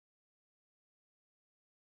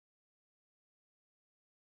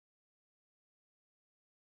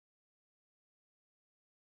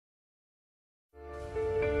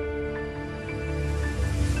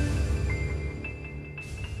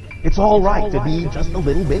It's all right to be just a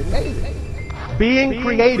little bit crazy. Being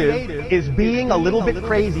creative is being a little bit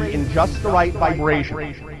crazy in just the right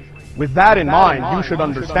vibration. With that in mind, you should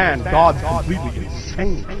understand God's completely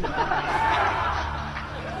insane.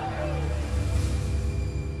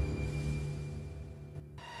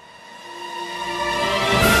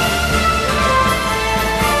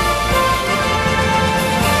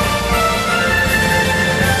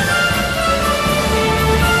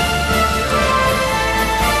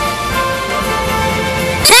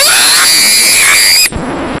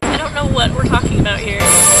 I don't know what we're talking about here.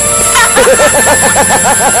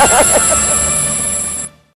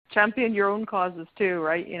 Champion your own causes too,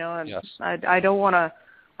 right? You know, and Yes. I don't want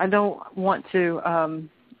to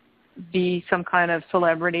be some kind of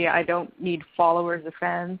celebrity. I don't need followers or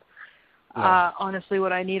fans. Yeah. Honestly,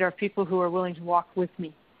 what I need are people who are willing to walk with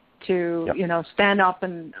me, to Yep. you know, stand up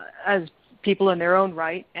and as people in their own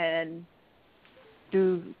right and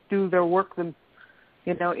do their work, you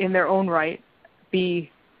know, in their own right,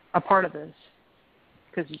 be a part of this.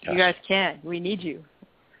 Because you guys can. We need you.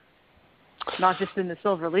 Not just in the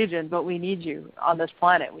Silver Legion, but we need you on this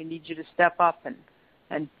planet. We need you to step up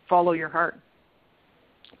and follow your heart.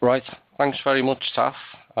 Right. Thanks very much, Taff.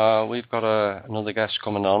 We've got another guest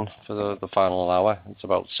coming on for the final hour. It's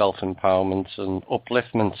about self-empowerment and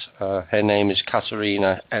upliftment. Her name is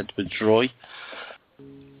Katerina Edwards.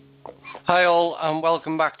 Hi all, and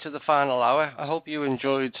welcome back to the final hour. I hope you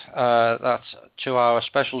enjoyed that 2-hour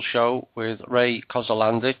special show with Ray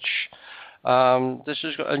Kozelandich. This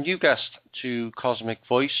is a new guest to Cosmic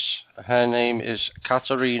Voice. Her name is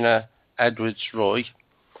Katerina Edwards Roy,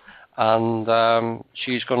 and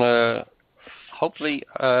she's going to hopefully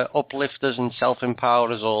uplift us and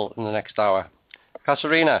self-empower us all in the next hour.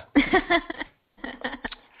 Katerina.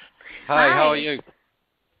 Hi, how are you?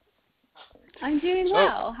 I'm doing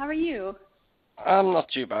well. How are you? I'm not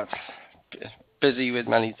too bad. Busy with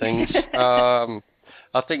many things.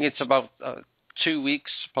 I think it's about 2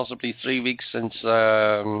 weeks, possibly 3 weeks since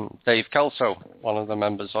Dave Kelso, one of the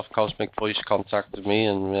members of Cosmic Voice, contacted me,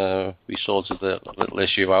 and we sorted the little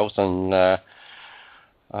issue out, and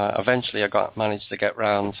eventually I managed to get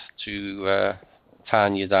round to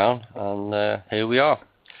tying you down, and here we are.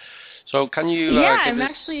 So can you give I'm us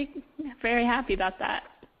actually very happy about that.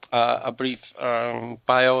 A brief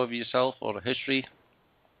bio of yourself or a history?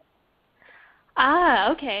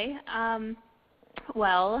 Okay.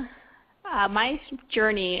 My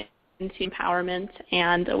journey into empowerment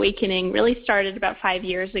and awakening really started about 5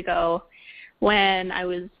 years ago when I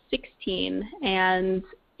was 16, and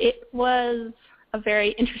it was a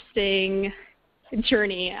very interesting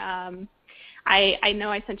journey. I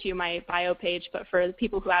know I sent you my bio page, but for the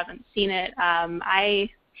people who haven't seen it,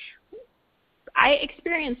 I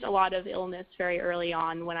experienced a lot of illness very early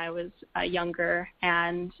on when I was younger,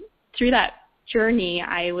 and through that journey,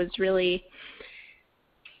 I was really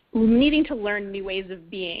needing to learn new ways of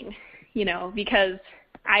being, you know, because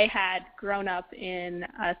I had grown up in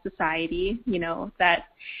a society, you know, that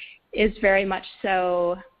is very much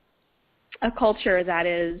so a culture that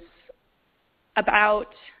is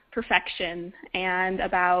about perfection and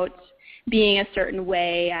about being a certain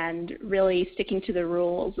way and really sticking to the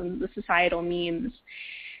rules and the societal means.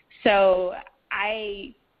 So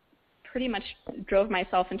I pretty much drove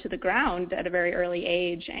myself into the ground at a very early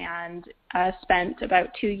age and spent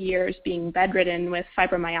about 2 years being bedridden with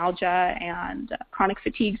fibromyalgia and chronic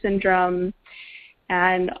fatigue syndrome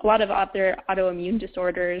and a lot of other autoimmune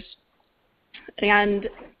disorders. And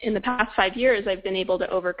in the past 5 years, I've been able to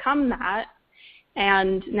overcome that.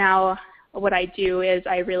 And now what I do is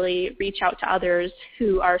I really reach out to others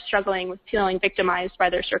who are struggling with feeling victimized by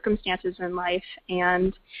their circumstances in life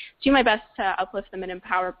and do my best to uplift them and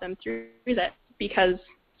empower them through that, because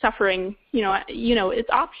suffering, you know, it's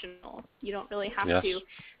optional. You don't really have to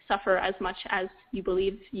suffer as much as you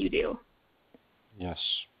believe you do. Yes.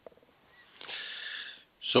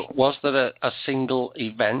 So was there a single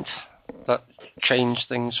event that changed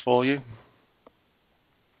things for you?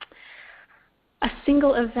 A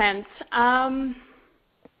single event.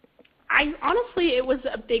 It was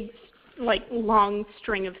a big, long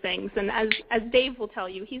string of things. And as Dave will tell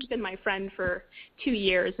you, he's been my friend for 2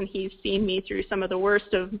 years, and he's seen me through some of the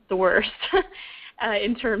worst in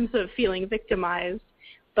terms of feeling victimized.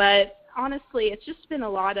 But honestly, it's just been a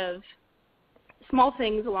lot of small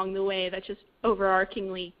things along the way that just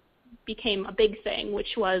overarchingly became a big thing,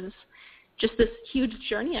 which was just this huge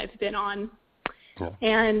journey I've been on. Yeah.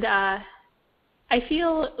 And I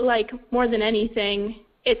feel like more than anything,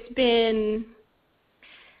 it's been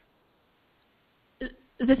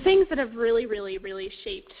the things that have really, really, really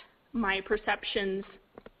shaped my perceptions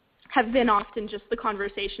have been often just the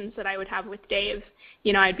conversations that I would have with Dave.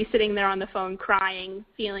 You know, I'd be sitting there on the phone crying,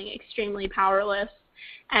 feeling extremely powerless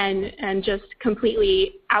and just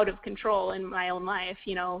completely out of control in my own life,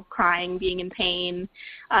 you know, crying, being in pain,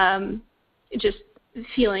 just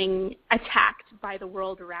feeling attacked by the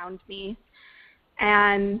world around me.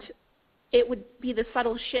 And it would be the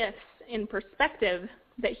subtle shifts in perspective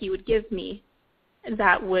that he would give me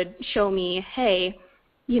that would show me, hey,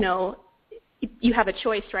 you know, you have a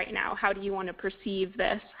choice right now. How do you want to perceive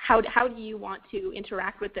this? How do you want to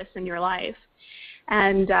interact with this in your life?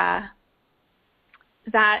 And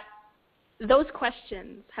that those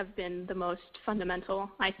questions have been the most fundamental,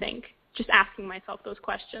 I think, just asking myself those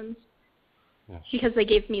questions. Yes. Because they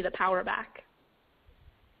gave me the power back.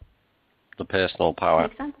 The personal power.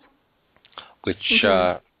 Makes sense? Which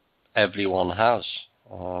everyone has,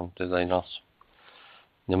 do they not?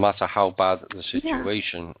 No matter how bad the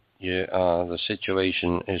situation, the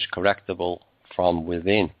situation is correctable from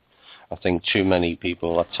within. I think too many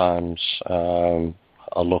people at times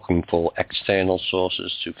are looking for external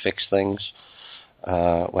sources to fix things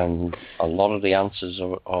when a lot of the answers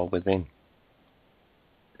are within.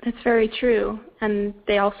 That's very true. And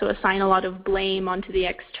they also assign a lot of blame onto the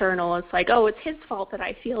external. It's like, oh, it's his fault that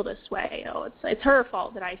I feel this way. Oh, it's her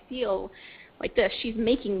fault that I feel like this. She's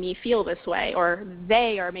making me feel this way. Or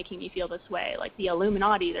they are making me feel this way. Like the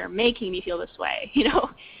Illuminati, they're making me feel this way, you know.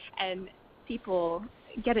 And people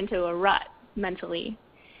get into a rut mentally.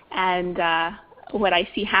 And what I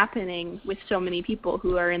see happening with so many people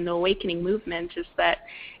who are in the awakening movement is that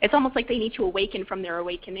it's almost like they need to awaken from their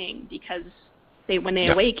awakening, because when they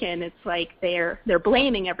awaken, it's like they're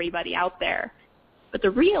blaming everybody out there. But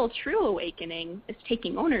the real, true awakening is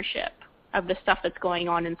taking ownership of the stuff that's going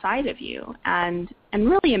on inside of you and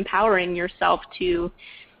really empowering yourself to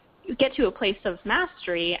get to a place of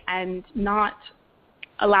mastery and not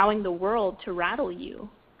allowing the world to rattle you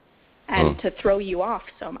and to throw you off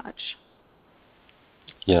so much.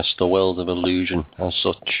 Yes, the world of illusion as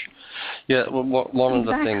such. Yeah, well, one of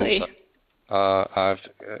the things that I've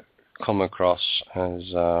come across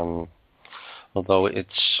is, although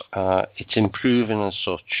it's improving as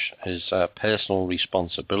such, is personal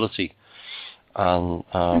responsibility, and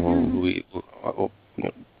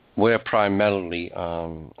we're primarily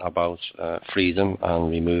about freedom and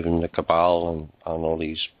removing the cabal and all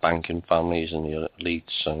these banking families and the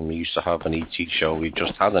elites. And we used to have an ET show. We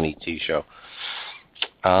just had an ET show,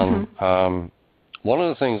 and one of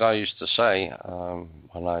the things I used to say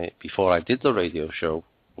before I did the radio show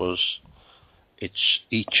was, it's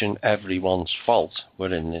each and everyone's fault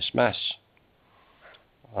we're in this mess.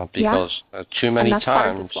 Because too many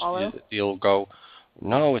times you'll go,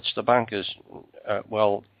 no, it's the bankers.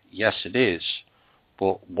 Well, yes, it is.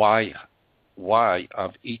 But why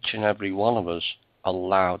have each and every one of us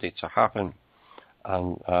allowed it to happen?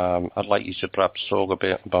 And I'd like you to perhaps talk a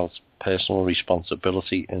bit about personal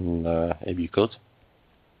responsibility, if you could.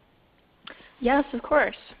 Yes, of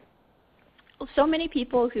course. So many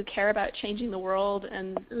people who care about changing the world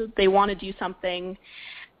and they want to do something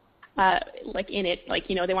in it,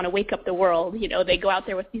 they want to wake up the world, they go out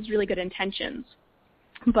there with these really good intentions,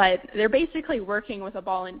 but they're basically working with a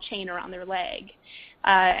ball and chain around their leg.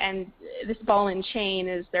 And this ball and chain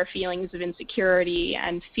is their feelings of insecurity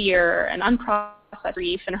and fear and unprocessed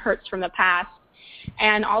grief and hurts from the past.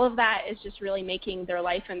 And all of that is just really making their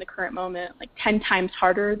life in the current moment 10 times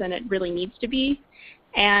harder than it really needs to be.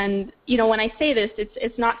 And, when I say this,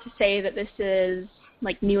 it's not to say that this is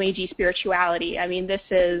New Agey spirituality. I mean, this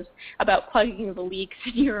is about plugging the leaks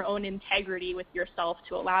in your own integrity with yourself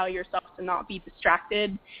to allow yourself to not be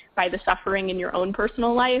distracted by the suffering in your own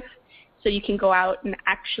personal life, so you can go out and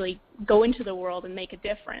actually go into the world and make a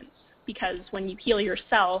difference. Because when you heal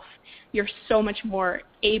yourself, you're so much more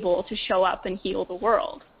able to show up and heal the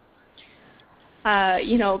world.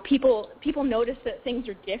 People notice that things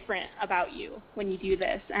are different about you when you do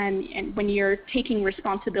this, and when you're taking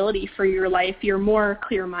responsibility for your life, you're more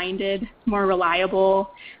clear-minded, more reliable,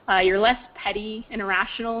 you're less petty and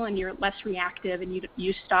irrational, and you're less reactive, and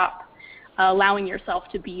you stop allowing yourself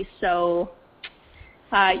to be so,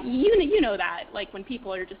 you know that, when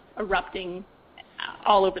people are just erupting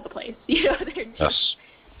all over the place, they're just yes.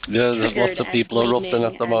 Yeah, there's lots of people erupting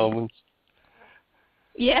at the moment.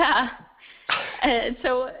 Yeah.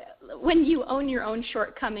 So when you own your own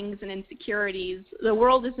shortcomings and insecurities, the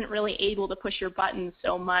world isn't really able to push your buttons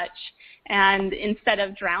so much. And instead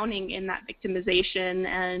of drowning in that victimization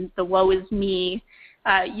and the woe is me,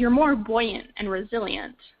 you're more buoyant and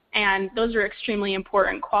resilient. And those are extremely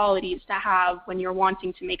important qualities to have when you're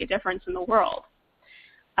wanting to make a difference in the world.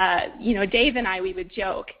 Dave and I, we would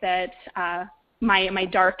joke that my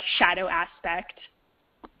dark shadow aspect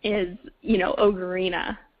is,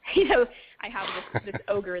 ogrina. I have this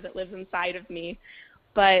ogre that lives inside of me.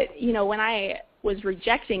 But, when I was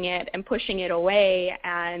rejecting it and pushing it away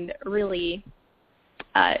and really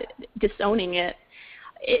disowning it,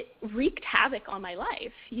 it wreaked havoc on my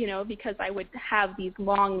life, because I would have these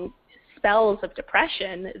long spells of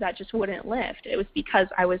depression that just wouldn't lift. It was because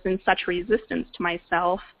I was in such resistance to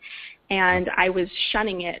myself, and I was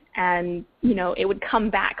shunning it, and, it would come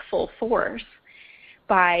back full force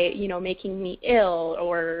by, making me ill,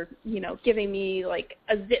 or, giving me like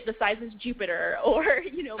a zit the size of Jupiter, or,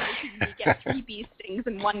 making me get 3 bee stings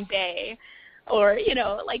in one day, or,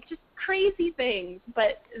 like just crazy things.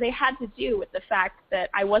 But they had to do with the fact that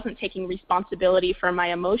I wasn't taking responsibility for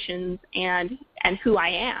my emotions and who I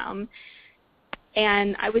am,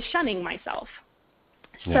 and I was shunning myself.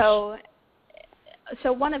 Yes.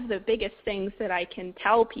 So one of the biggest things that I can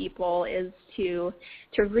tell people is to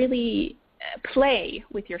really play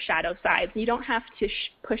with your shadow sides. You don't have to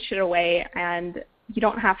push it away, and you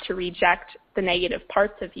don't have to reject the negative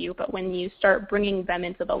parts of you, but when you start bringing them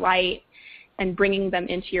into the light and bringing them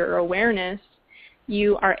into your awareness,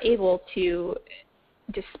 you are able to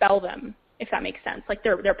dispel them, if that makes sense. Like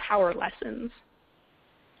they're power lessons.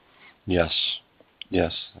 Yes.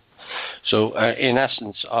 So in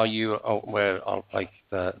essence, are you aware of like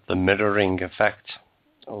the mirroring effect?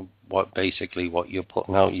 What you're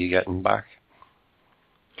putting out, you're getting back?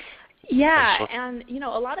 Yeah, and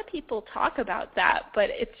a lot of people talk about that, but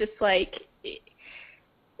it's just like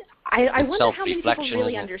I wonder how many people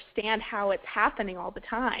really understand how it's happening all the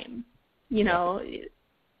time.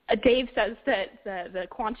 Dave says that the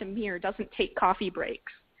quantum mirror doesn't take coffee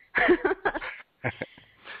breaks.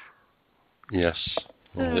 Yes,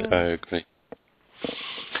 I agree.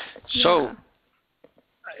 So,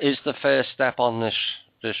 is the first step on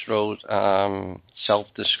this road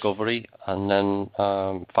self-discovery, and then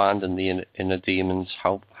finding the inner demons,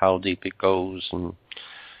 how deep it goes, and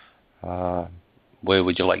where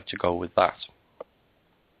would you like to go with that?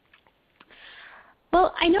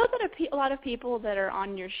 Well, I know that a lot of people that are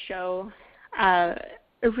on your show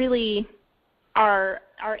really are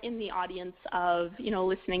in the audience of,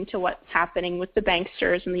 listening to what's happening with the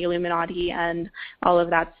banksters and the Illuminati and all of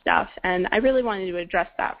that stuff. And I really wanted to address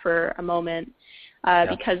that for a moment,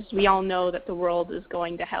 because we all know that the world is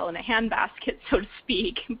going to hell in a handbasket, so to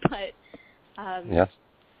speak. But,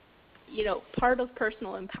 part of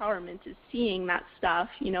personal empowerment is seeing that stuff,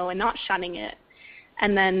 and not shunning it.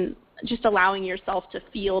 And then just allowing yourself to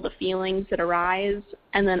feel the feelings that arise,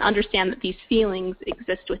 and then understand that these feelings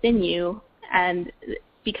exist within you, and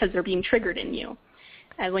because they're being triggered in you.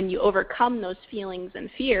 And when you overcome those feelings and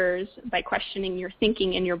fears by questioning your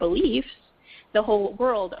thinking and your beliefs, the whole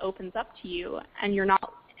world opens up to you, and you're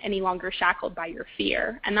not any longer shackled by your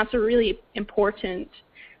fear. And that's a really important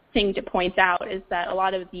thing to point out, is that a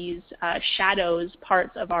lot of these shadows,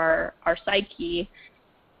 parts of our psyche,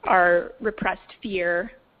 are repressed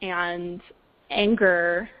fear and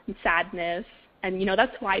anger and sadness. And,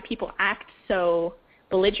 that's why people act so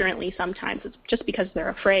belligerently sometimes. It's just because they're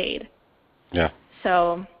afraid. Yeah.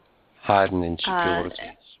 So hiding insecurities.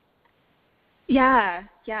 Yeah.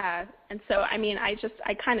 And so,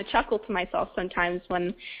 I kind of chuckle to myself sometimes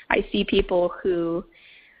when I see people who,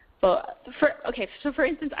 for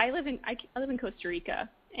instance, I live in Costa Rica,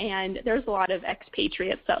 and there's a lot of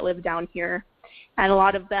expatriates that live down here, and a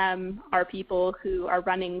lot of them are people who are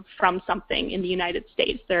running from something in the United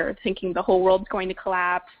States. They're thinking the whole world's going to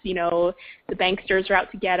collapse, the banksters are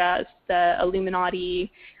out to get us, the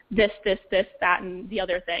Illuminati, this, that, and the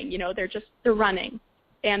other thing. They're running.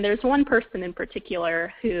 And there's one person in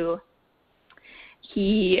particular who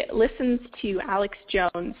he listens to Alex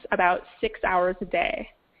Jones about 6 hours a day.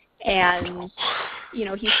 And,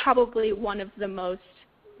 he's probably one of the most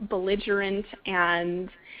belligerent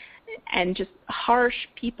and just harsh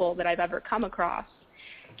people that I've ever come across.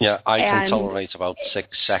 Yeah, I can tolerate about 6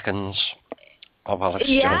 seconds of Alex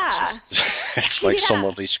Jones. It's like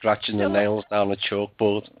somebody scratching the nails down a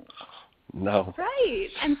chalkboard. No. Right.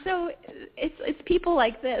 And so it's people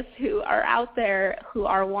like this who are out there who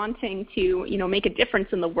are wanting to, make a difference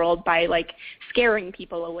in the world by like scaring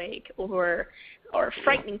people awake or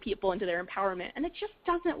frightening people into their empowerment. And it just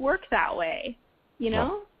doesn't work that way,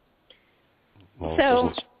 No,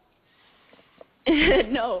 so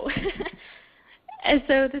no. And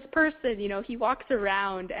so this person, he walks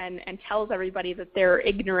around and tells everybody that they're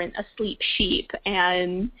ignorant, asleep sheep,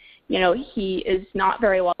 and he is not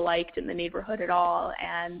very well liked in the neighborhood at all,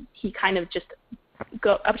 and he kind of just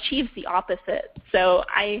achieves the opposite. So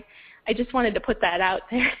I just wanted to put that out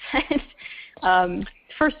there. That,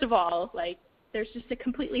 first of all, like, There's just a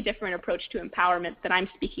completely different approach to empowerment that I'm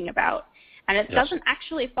speaking about. And it doesn't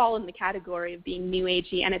actually fall in the category of being New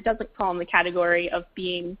Agey, and it doesn't fall in the category of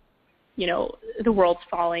being, you know, the world's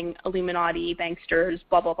falling, Illuminati, banksters,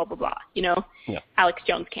 blah, blah, blah, blah, blah, you know, Alex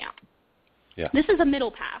Jones camp. Yeah. This is a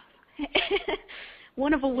middle path,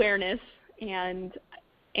 one of awareness and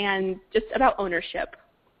just about ownership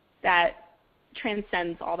that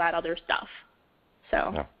transcends all that other stuff.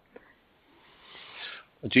 So. Yeah.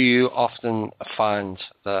 Do you often find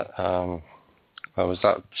that was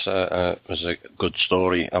a good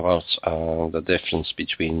story about the difference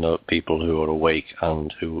between the people who are awake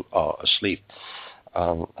and who are asleep?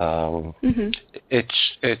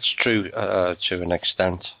 It's true to an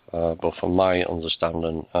extent, but from my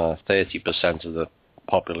understanding, 30% of the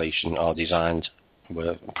population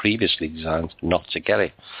were previously designed not to get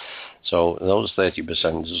it. So those 30%,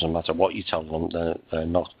 doesn't matter what you tell them, they're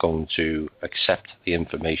not going to accept the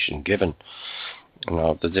information given. You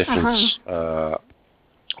know, the difference,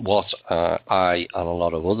 what I and a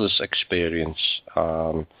lot of others experience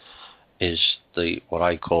is what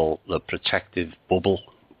I call the protective bubble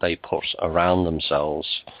they put around themselves.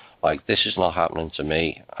 Like, this is not happening to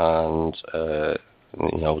me, and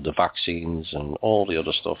you know, the vaccines and all the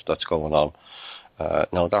other stuff that's going on.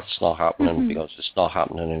 No, that's not happening because it's not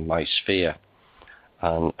happening in my sphere.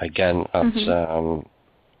 And again, that's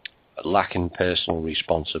lacking personal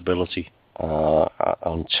responsibility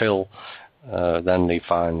until then they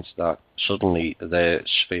find that suddenly their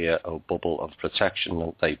sphere or bubble of protection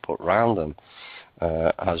that they put around them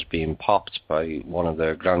has been popped by one of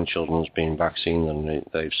their grandchildren's being vaccinated and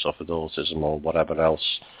they've suffered autism or whatever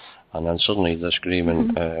else. And then suddenly they're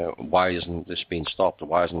screaming, why isn't this being stopped?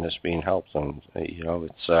 Why isn't this being helped? And, you know,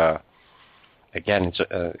 it's, again,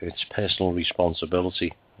 it's personal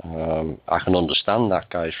responsibility. I can understand that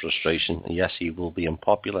guy's frustration. Yes, he will be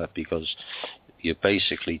unpopular because you're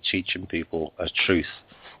basically teaching people a truth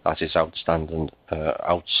that is outstanding,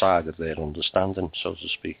 outside of their understanding, so to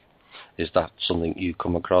speak. Is that something you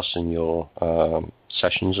come across in your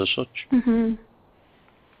sessions as such?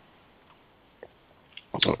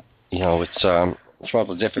 You know, it's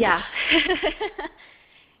rather difficult. Yeah.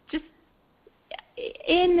 Just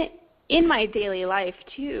in my daily life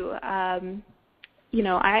too, you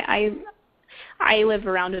know, I live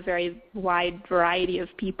around a very wide variety of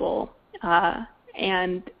people,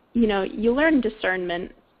 and you know, you learn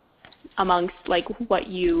discernment amongst like what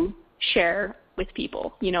you share with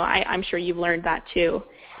people. You know, I'm sure you've learned that too.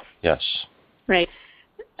 Yes. Right.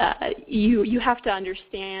 You have to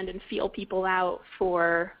understand and feel people out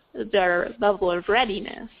for their level of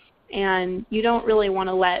readiness, and you don't really want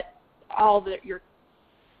to let all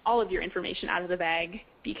of your information out of the bag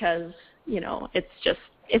because, you know,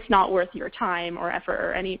 it's not worth your time or effort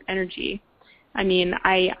or any energy. I mean,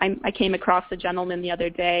 I came across a gentleman the other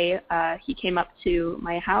day. He came up to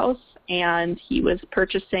my house and he was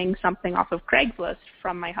purchasing something off of Craigslist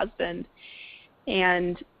from my husband,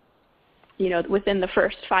 and you know, within the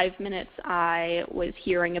first 5 minutes, I was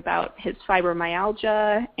hearing about his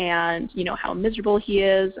fibromyalgia and, you know, how miserable he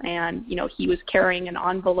is. And, you know, he was carrying an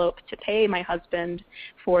envelope to pay my husband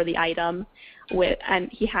for the item and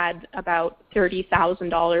he had about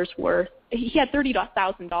 $30,000 worth. He had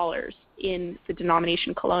 $30,000 in the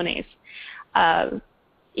denomination colones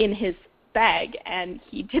in his bag, and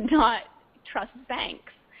he did not trust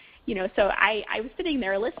banks. You know, so I was sitting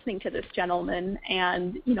there listening to this gentleman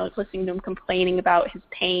and, you know, listening to him complaining about his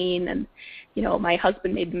pain. And, you know, my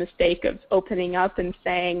husband made the mistake of opening up and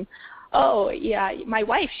saying, oh, yeah, my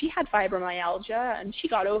wife, she had fibromyalgia and she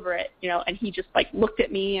got over it, you know, and he just, like, looked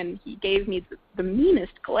at me and he gave me the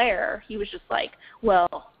meanest glare. He was just like,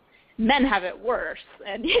 well, men have it worse.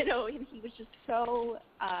 And, you know, and he was just so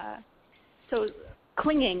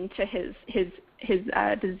clinging to his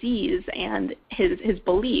disease and his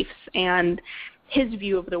beliefs and his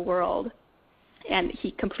view of the world, and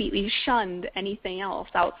he completely shunned anything else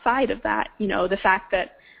outside of that. You know, the fact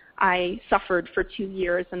that I suffered for 2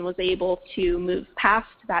 years and was able to move past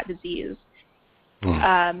that disease,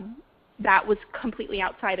 that was completely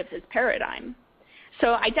outside of his paradigm.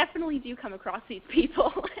 So I definitely do come across these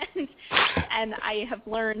people, and I have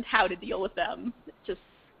learned how to deal with them. Just,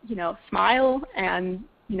 you know, smile and,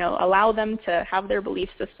 you know, allow them to have their belief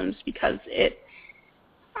systems, because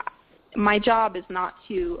my job is not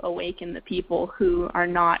to awaken the people who are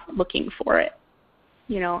not looking for it.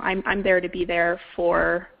 You know, I'm there to be there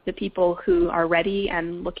for the people who are ready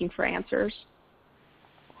and looking for answers.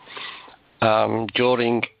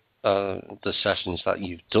 During the sessions that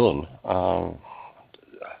you've done,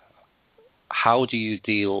 how do you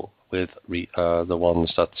deal with the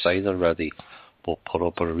ones that say they're ready but put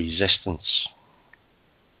up a resistance?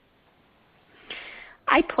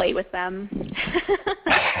 I play with them.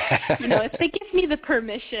 You know, if they give me the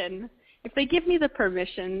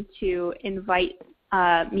permission to invite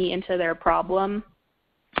me into their problem,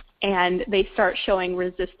 and they start showing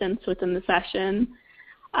resistance within the session,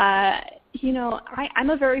 you know, I'm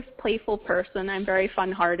a very playful person. I'm very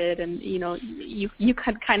fun-hearted, and, you know, you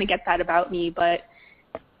could kind of get that about me, but,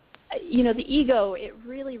 you know, the ego, it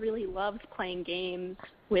really, really loves playing games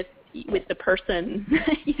with the person,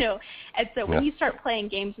 you know, and so when you start playing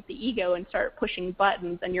games with the ego and start pushing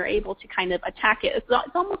buttons, and you're able to kind of attack it,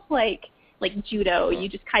 it's almost like judo. You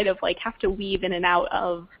just kind of like have to weave in and out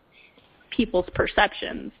of people's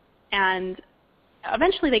perceptions, and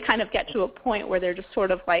eventually they kind of get to a point where they're just sort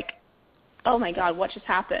of like, oh my God, what just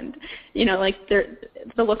happened? You know, like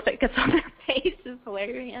the look that gets on their face is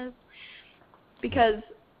hilarious, because,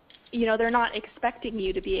 you know, they're not expecting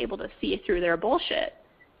you to be able to see through their bullshit.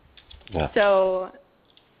 Yeah. So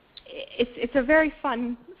it's a very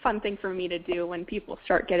fun thing for me to do when people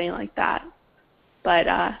start getting like that. But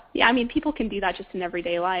yeah, I mean, people can do that just in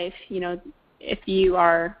everyday life. You know, if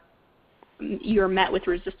you're met with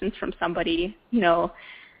resistance from somebody, you know,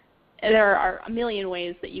 there are a million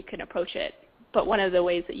ways that you can approach it. But one of the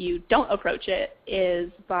ways that you don't approach it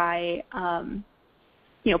is by,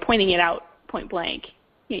 you know, pointing it out point blank.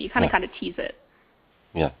 You know, you kind of tease it.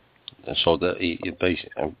 Yeah. So that you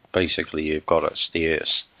basically you've got to steer,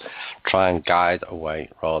 try and guide away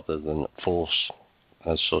rather than force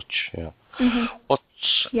as such. Yeah. Mm-hmm.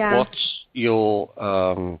 What's your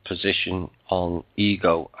position on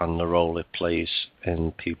ego and the role it plays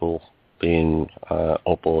in people being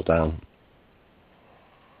up or down?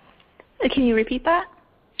 Can you repeat that?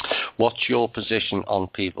 What's your position on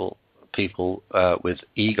people with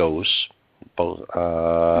egos, both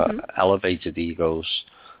elevated egos,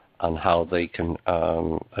 and how they can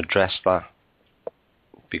address that?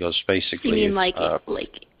 Because basically, you mean like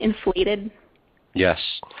inflated? Yes,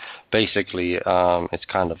 basically, it's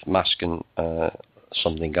kind of masking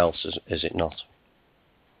something else, is it not?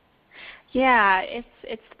 Yeah,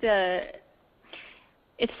 it's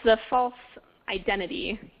the false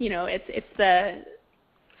identity. You know,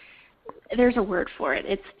 there's a word for it.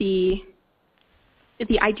 It's the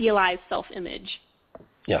idealized self-image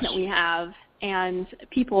that we have. And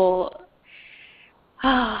people,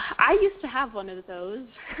 I used to have one of those.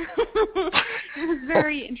 It was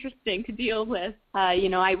very interesting to deal with. You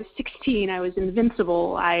know, I was 16. I was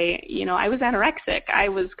invincible. I was anorexic. I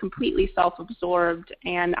was completely self-absorbed,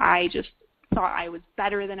 and I just thought I was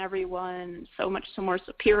better than everyone, so more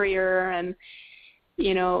superior. And,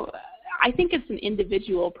 you know, I think it's an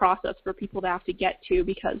individual process for people to have to get to,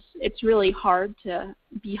 because it's really hard to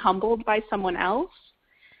be humbled by someone else.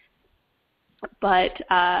 But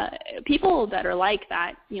people that are like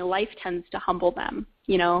that, you know, life tends to humble them,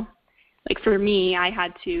 you know. Like for me, I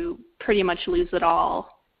had to pretty much lose it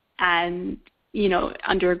all and, you know,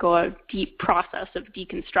 undergo a deep process of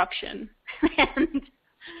deconstruction. And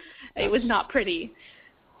it was not pretty.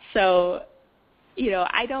 So, you know,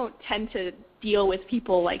 I don't tend to deal with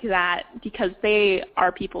people like that, because they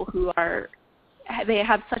are people who they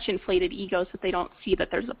have such inflated egos that they don't see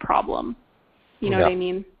that there's a problem. You know what I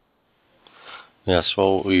mean? Yes,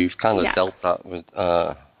 well, we've kind of dealt that with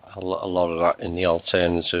a lot of that in the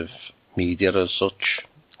alternative media as such.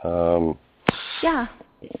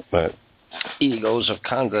 But egos have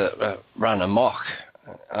kind of ran amok,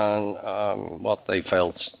 and what they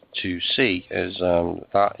failed to see is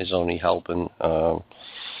that is only helping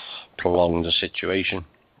prolong the situation.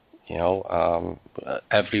 You know,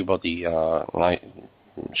 everybody, like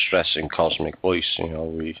stressing cosmic voice, you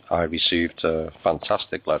know, I received a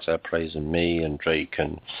fantastic letter praising me and Drake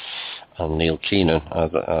and Neil Keenan.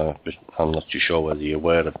 I'm not too sure whether you're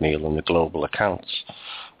aware of Neil and the global accounts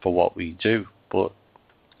for what we do, but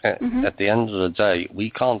at the end of the day, we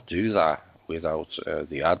can't do that without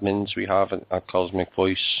the admins we have at Cosmic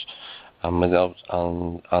Voice, and without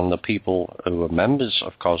and the people who are members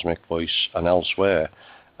of Cosmic Voice and elsewhere,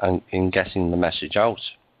 and in getting the message out.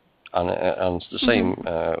 And it's the same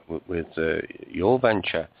with your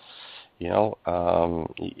venture. You know,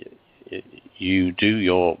 you do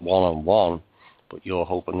your one-on-one, but you're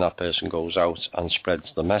hoping that person goes out and spreads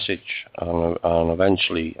the message, and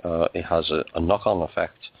eventually it has a knock-on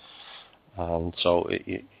effect. And so,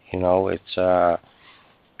 you know, it's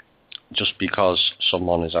just because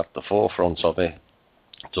someone is at the forefront of it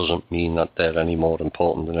doesn't mean that they're any more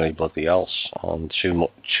important than anybody else. And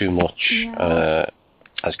too much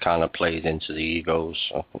has kind of played into the egos.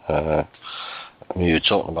 I mean, you were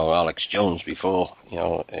talking about Alex Jones before, you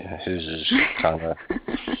know, who's is kind of,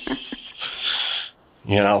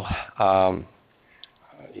 you know,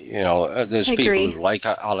 There's agree. people like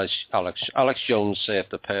Alex Jones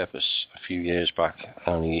served the purpose a few years back,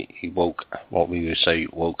 and he woke, what we would say,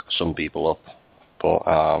 woke some people up. But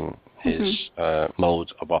his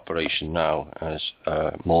mode of operation now is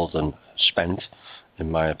more than spent, in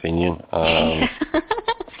my opinion.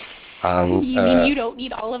 And you mean you don't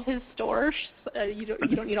need all of his stores? You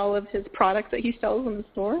don't need all of his products that he sells in the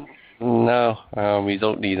store? No, we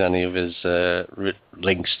don't need any of his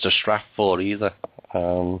links to Stratford either.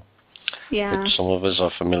 Which some of us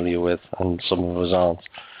are familiar with and some of us aren't.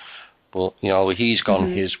 But he's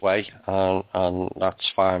gone his way, and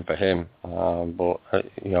that's fine for him. But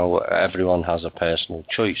everyone has a personal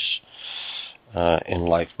choice in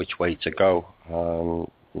life which way to go.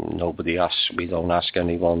 Nobody asks. We don't ask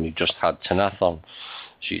anyone. We just had Tanath on.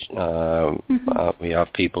 We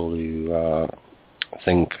have people who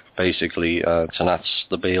think basically Tanath's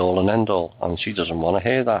the be all and end all, and she doesn't want to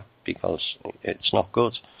hear that because it's not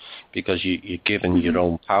good. Because you're giving your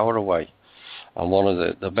own power away. And one of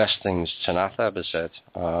the best things Tanath ever said,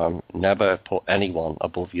 never put anyone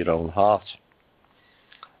above your own heart.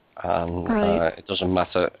 And it doesn't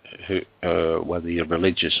matter whether you're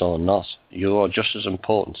religious or not. You are just as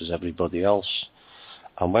important as everybody else.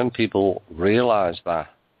 And when people realize that,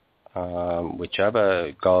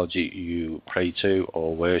 whichever God you pray to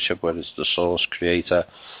or worship, whether it's the source, creator,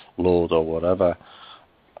 Lord or whatever,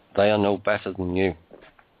 they are no better than you.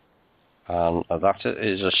 And that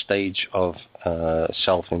is a stage of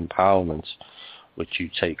self-empowerment which you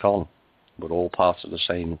take on. We're all part of the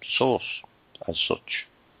same source as such.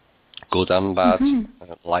 Good and bad,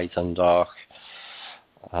 light and dark,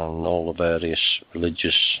 and all the various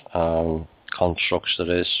religious constructs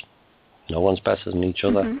there is. No one's better than each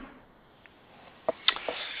other.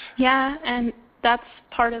 Yeah, and that's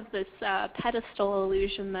part of this pedestal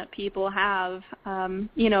illusion that people have, and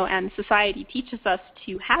society teaches us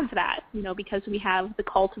to have that, because we have the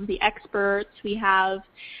cult of the experts, we have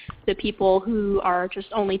the people who are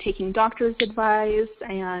just only taking doctor's advice,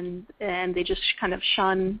 and they just kind of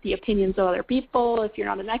shun the opinions of other people. If you're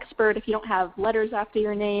not an expert, if you don't have letters after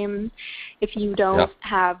your name, if you don't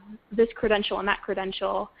have this credential and that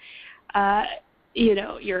credential,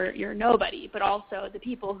 you're nobody. But also the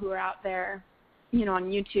people who are out there,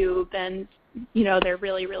 on YouTube, and they're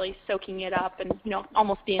really, really soaking it up, and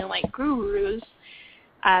almost being like gurus.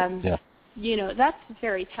 That's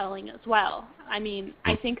very telling as well. I mean,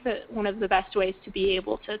 I think that one of the best ways to be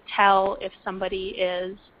able to tell if somebody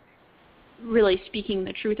is really speaking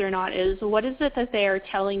the truth or not is, what is it that they are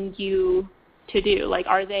telling you to do? Like,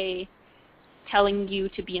 are they telling you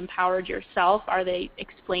to be empowered yourself? Are they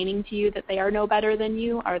explaining to you that they are no better than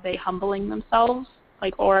you? Are they humbling themselves?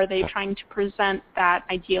 Or are they trying to present that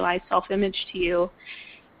idealized self-image to you?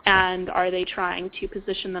 And are they trying to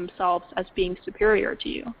position themselves as being superior to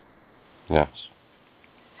you?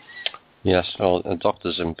 Yes. Well,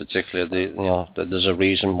 doctors in particular, there's a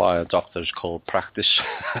reason why a doctor is called practice.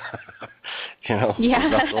 Yeah.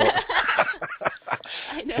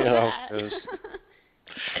 I know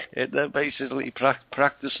that. They're basically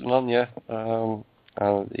practicing on you.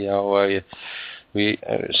 We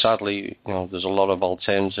sadly, there's a lot of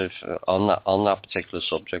alternative on that particular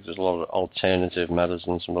subject. There's a lot of alternative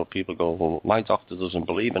medicines, and people go, "Well, my doctor doesn't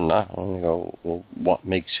believe in that." And you go, "Well, what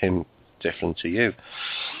makes him different to you?"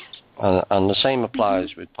 And the same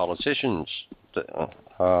applies with politicians.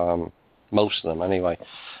 Most of them, anyway,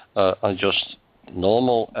 are just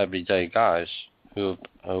normal, everyday guys who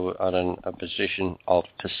are in a position of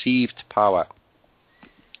perceived power.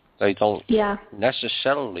 They don't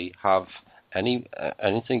necessarily have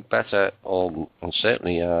anything better, and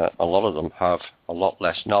certainly a lot of them have a lot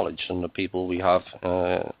less knowledge than the people we have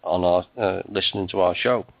on our listening to our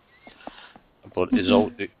show. But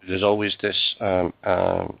there's always this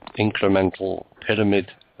incremental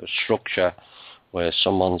pyramid structure where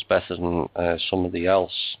someone's better than somebody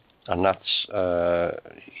else, and that's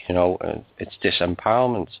it's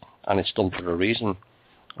disempowerment, and it's done for a reason.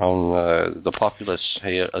 And the populace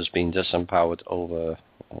here has been disempowered over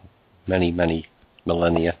many, many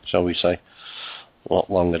millennia, shall we say, a lot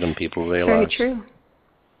longer than people realize. Very true.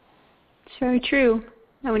 It's very true.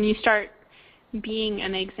 And when you start being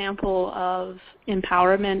an example of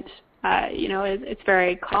empowerment, it's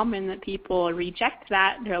very common that people reject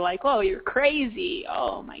that. They're like, "Oh, you're crazy.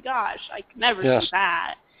 Oh my gosh, I could never do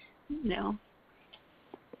that." No,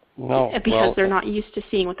 because they're not used to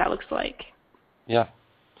seeing what that looks like. Yeah.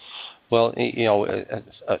 Well,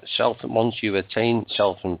 once you attain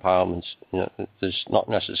self-empowerment, there's not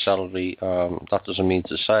necessarily, that doesn't mean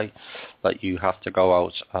to say that you have to go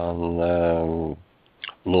out and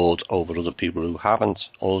lord over other people who haven't.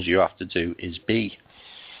 All you have to do is be.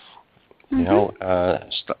 You know,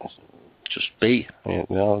 just be. You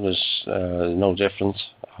know, there's no difference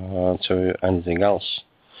to anything else.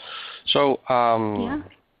 So,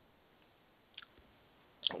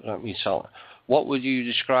 let me tell. What would you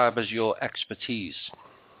describe as your expertise?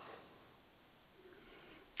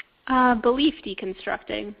 Belief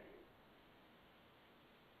deconstructing.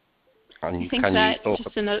 And I think that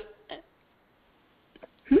just in a...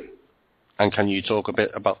 And can you talk a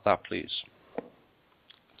bit about that, please?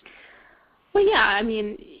 Well, yeah, I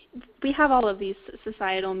mean, we have all of these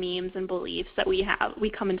societal memes and beliefs that we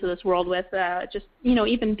come into this world with, just, you know,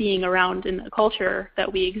 even being around in the culture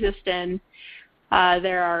that we exist in,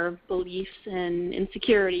 there are beliefs in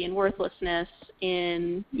insecurity and worthlessness,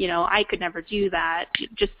 in, you know, I could never do that,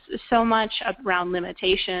 just so much around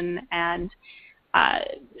limitation and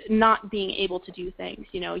not being able to do things.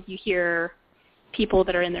 You know, you hear people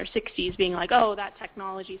that are in their 60s being like, oh, that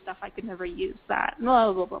technology stuff, I could never use that,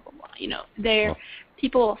 blah, blah, blah, blah, blah. You know,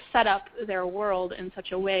 people set up their world in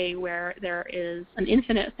such a way where there is an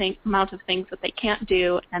infinite amount of things that they can't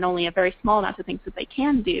do and only a very small amount of things that they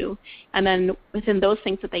can do. And then within those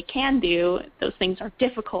things that they can do, those things are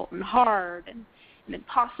difficult and hard and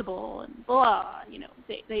impossible and blah. You know,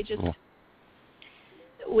 they just...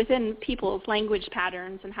 within people's language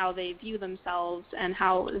patterns and how they view themselves and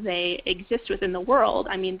how they exist within the world,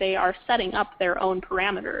 I mean, they are setting up their own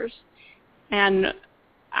parameters. And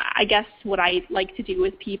I guess what I like to do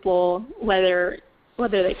with people, whether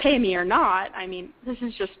they pay me or not, I mean, this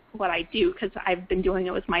is just what I do because I've been doing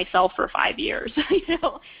it with myself for 5 years. You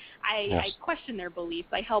know, I question their beliefs.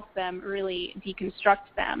 I help them really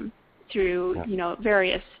deconstruct them through, you know,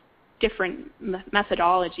 various different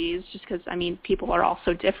methodologies, just because, I mean, people are all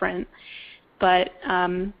so different. But,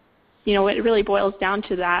 you know, it really boils down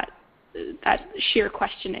to that sheer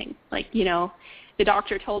questioning. Like, you know, the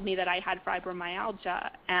doctor told me that I had fibromyalgia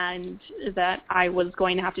and that I was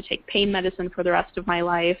going to have to take pain medicine for the rest of my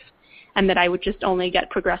life and that I would just only get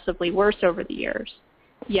progressively worse over the years.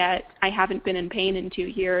 Yet I haven't been in pain in 2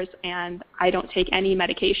 years and I don't take any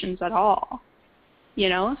medications at all. You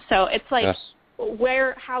know? So it's like,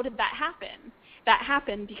 how did that happen? That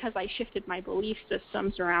happened because I shifted my belief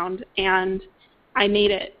systems around and I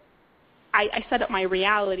set up my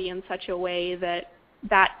reality in such a way that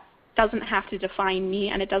doesn't have to define me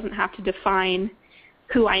and it doesn't have to define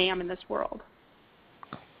who I am in this world.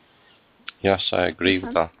 Yes, I agree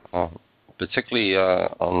with that. Particularly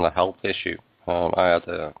on the health issue. I had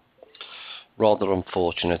a rather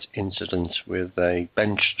unfortunate incident with a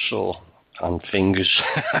bench saw and fingers.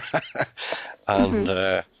 And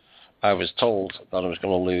I was told that I was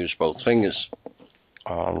going to lose both fingers.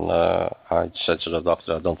 And I said to the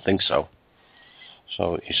doctor, I don't think so.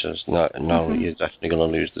 So he says, no, you're definitely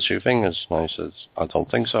going to lose the 2 fingers. And I said, I don't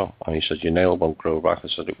think so. And he said, your nail won't grow back. I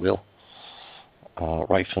said, it will.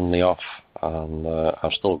 Right from the off. And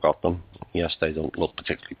I've still got them. Yes, they don't look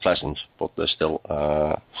particularly pleasant, but they're still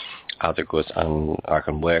adequate and I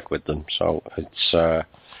can work with them. So it's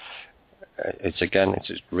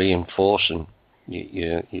reinforcing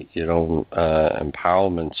your own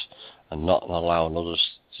empowerment and not allowing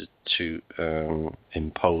others to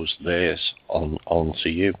impose theirs onto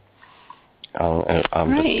you. And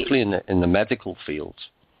particularly in the medical field,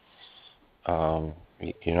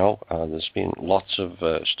 you know, there's been lots of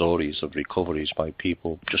stories of recoveries by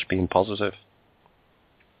people just being positive.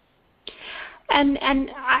 And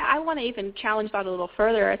I want to even challenge that a little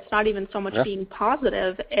further. It's not even so much being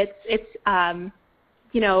positive. It's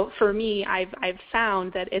you know, for me, I've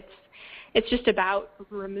found that it's just about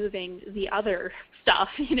removing the other stuff.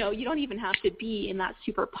 You know, you don't even have to be in that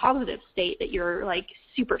super positive state that you're like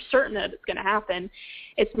super certain that it's going to happen.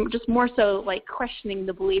 It's just more so like questioning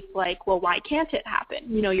the belief, like, well, why can't it happen?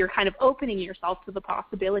 You know, you're kind of opening yourself to the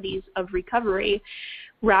possibilities of recovery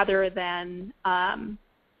rather than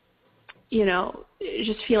you know,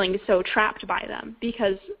 just feeling so trapped by them.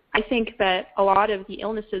 Because I think that a lot of the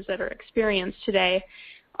illnesses that are experienced today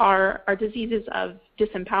are diseases of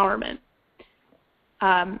disempowerment.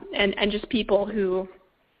 And just people who,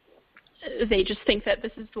 they just think that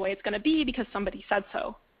this is the way it's going to be because somebody said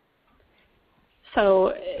so.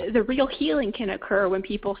 So the real healing can occur when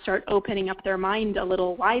people start opening up their mind a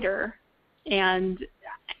little wider and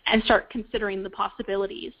start considering the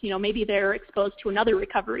possibilities. You know, maybe they're exposed to another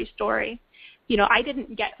recovery story. You know, I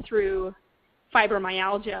didn't get through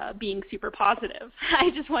fibromyalgia being super positive. I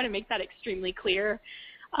just want to make that extremely clear.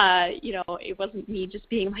 You know, it wasn't me just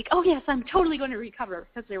being like, oh, yes, I'm totally going to recover,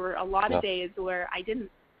 because there were a lot of days where I didn't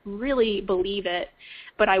really believe it,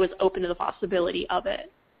 but I was open to the possibility of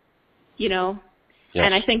it, you know. Yes.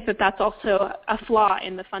 And I think that that's also a flaw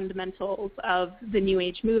in the fundamentals of the New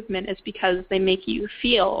Age movement, is because they make you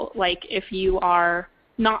feel like if you are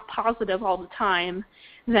not positive all the time,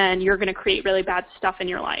 then you're going to create really bad stuff in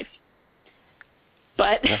your life.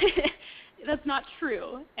 But that's not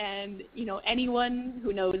true. And, anyone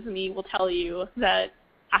who knows me will tell you that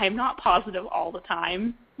I'm not positive all the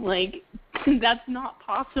time. Like, that's not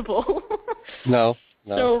possible. No.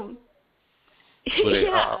 So,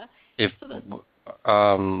 yeah.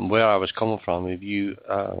 Where I was coming from, if you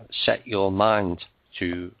set your mind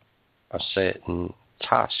to a certain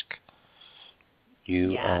task,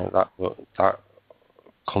 that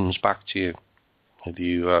comes back to you. If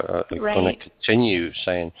you are going to continue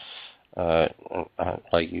saying,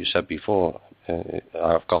 like you said before,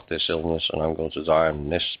 I've got this illness and I'm going to die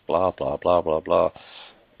and this, blah, blah, blah, blah, blah.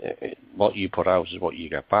 What you put out is what you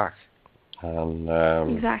get back. And,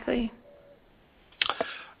 exactly.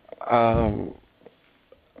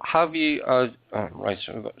 Have you, right,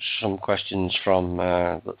 so we've got some questions from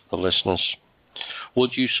the listeners.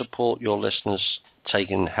 Would you support your listeners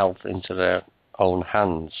taking health into their own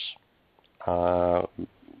hands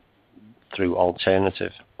through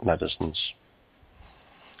alternative medicines?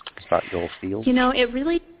 Is that your field?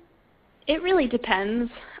 It really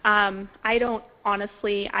depends. I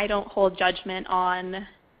don't hold judgment on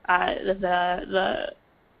the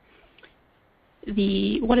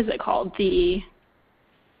what is it called?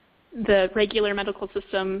 The regular medical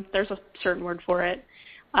system, there's a certain word for it,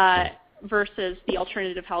 versus the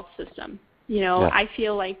alternative health system. I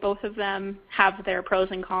feel like both of them have their pros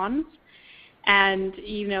and cons. And,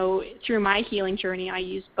 through my healing journey, I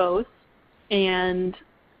used both. And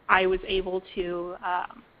I was able to,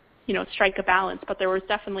 strike a balance. But there was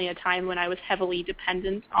definitely a time when I was heavily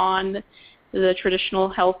dependent on the traditional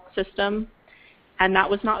health system. And that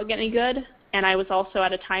was not any good. And I was also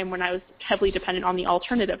at a time when I was heavily dependent on the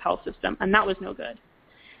alternative health system, and that was no good.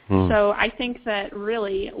 So I think that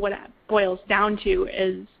really what it boils down to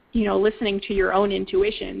is, listening to your own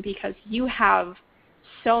intuition, because you have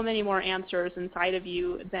so many more answers inside of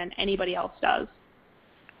you than anybody else does.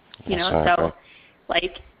 So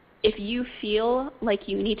like if you feel like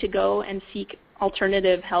you need to go and seek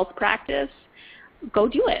alternative health practice, go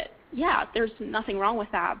do it. Yeah, there's nothing wrong with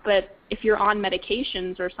that. But if you're on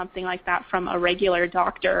medications or something like that from a regular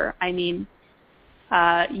doctor, you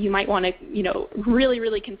might want to, really,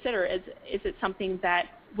 really consider, is it something that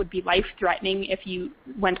would be life-threatening if you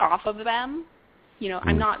went off of them?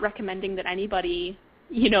 I'm not recommending that anybody,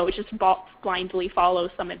 just blindly follow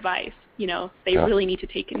some advice. They really need to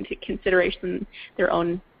take into consideration their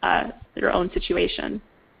own situation.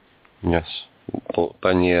 Yes. But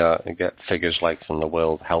then you get figures like from the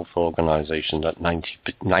World Health Organization that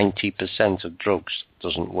 90% of drugs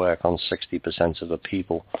doesn't work on 60% of the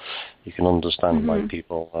people. You can understand why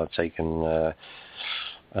people are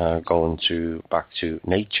going back to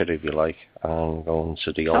nature, if you like, and going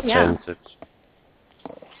to the alternatives.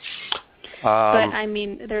 But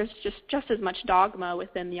there's just as much dogma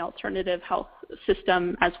within the alternative health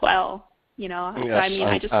system as well. Yes,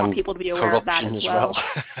 I just want people to be aware of that as well.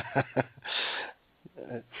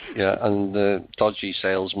 Yeah, and the dodgy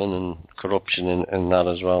salesmen and corruption in that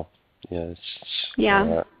as well. It's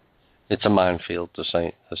a minefield the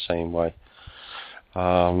same way.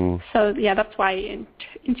 That's why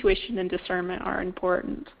intuition and discernment are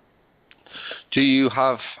important. Do you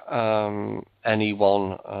have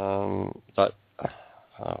anyone that?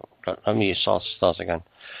 Let me start again.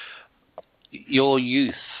 Your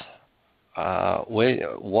youth. How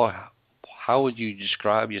would you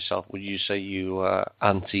describe yourself? Would you say you were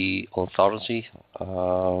anti-authority?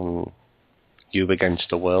 You against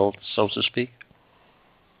the world, so to speak?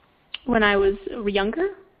 When I was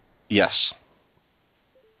younger? Yes.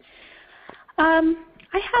 I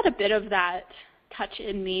had a bit of that touch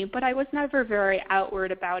in me, but I was never very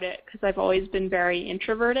outward about it because I've always been very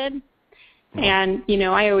introverted. And,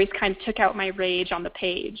 I always kind of took out my rage on the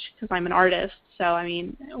page because I'm an artist. So,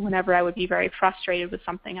 whenever I would be very frustrated with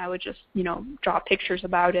something, I would just, draw pictures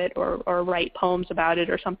about it or write poems about it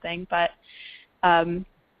or something. But, I've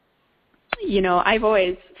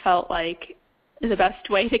always felt like the best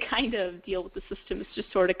way to kind of deal with the system is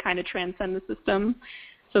just sort of kind of transcend the system.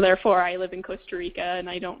 So, therefore, I live in Costa Rica and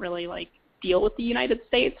I don't really, deal with the United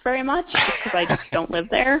States very much because I just don't live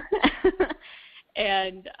there.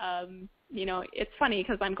 And, it's funny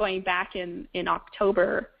because I'm going back in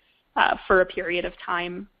October for a period of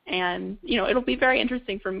time. And, it'll be very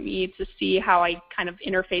interesting for me to see how I kind of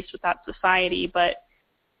interface with that society. But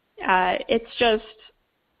it's just,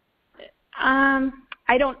 I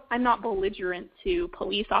I'm not belligerent to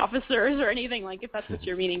police officers or anything, like, if that's what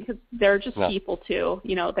you're meaning, because they're just people too.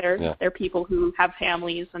 They're people who have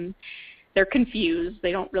families and they're confused.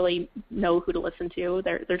 They don't really know who to listen to.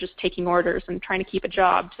 They're just taking orders and trying to keep a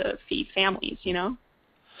job to feed families.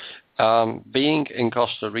 Being in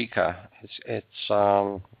Costa Rica, it's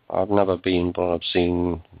I've never been, but I've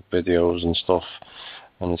seen videos and stuff,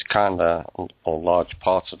 and it's kind of, or large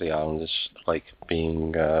parts of the island is like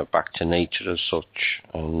being back to nature as such,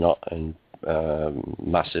 and not in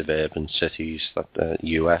massive urban cities that the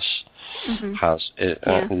US has.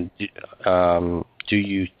 Do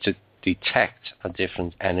you detect a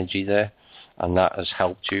different energy there, and that has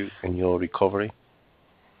helped you in your recovery?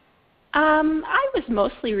 I was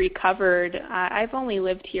mostly recovered. I've only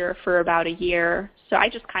lived here for about a year, so I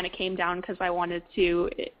just kind of came down because I wanted to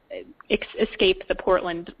escape the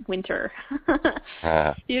Portland winter.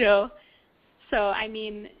 So I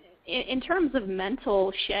mean, in terms of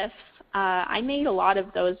mental shifts, I made a lot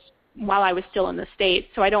of those while I was still in the States,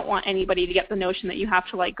 so I don't want anybody to get the notion that you have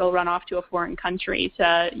to, like, go run off to a foreign country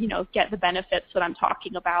to, get the benefits that I'm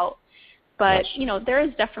talking about. But, there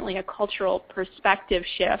is definitely a cultural perspective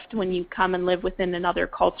shift when you come and live within another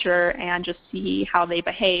culture and just see how they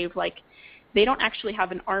behave. Like, they don't actually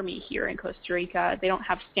have an army here in Costa Rica. They don't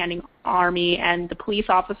have standing army, and the police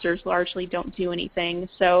officers largely don't do anything.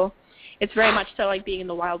 So it's very much so like being in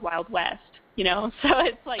the wild, wild west. So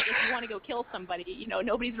it's like, if you want to go kill somebody,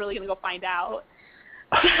 nobody's really going to go find out.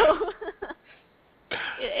 So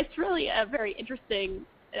it's really a very interesting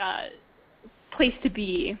place to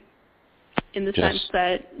be, in the sense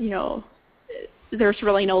that, there's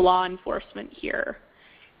really no law enforcement here.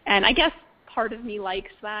 And I guess part of me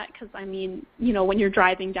likes that because, I mean, when you're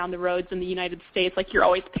driving down the roads in the United States, like, you're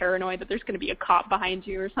always paranoid that there's going to be a cop behind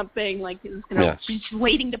you or something, like, who's going to be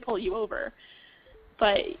waiting to pull you over.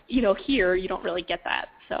 But, here you don't really get that.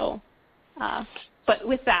 So, but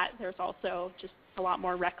with that, there's also just a lot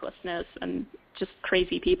more recklessness and just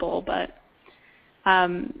crazy people. But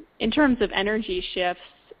in terms of energy shifts,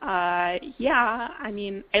 I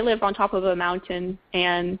mean, I live on top of a mountain,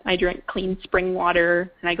 and I drink clean spring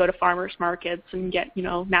water, and I go to farmers markets and get,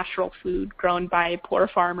 natural food grown by poor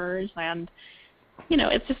farmers. And,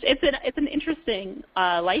 it's an interesting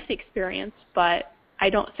life experience, but I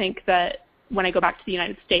don't think that when I go back to the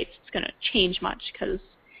United States, it's going to change much, because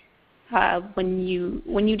when you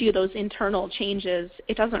do those internal changes,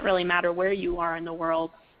 it doesn't really matter where you are in the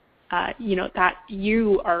world. That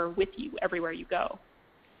you are with you everywhere you go.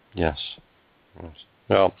 Yes.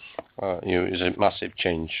 Well, it's a massive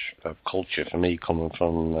change of culture for me, coming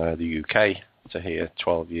from the UK to here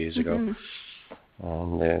 12 years ago.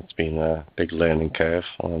 And it's been a big learning curve.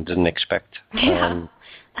 I didn't expect. I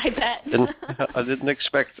bet. I didn't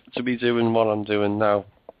expect to be doing what I'm doing now.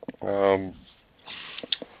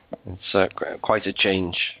 It's quite a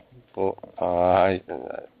change. But I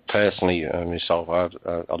personally, myself, I have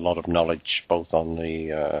a lot of knowledge both on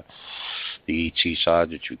the ET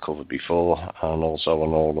side, which we covered before, and also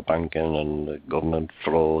on all the banking and the government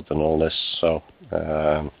fraud and all this. So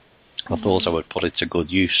I thought I would put it to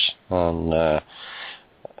good use, and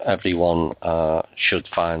everyone should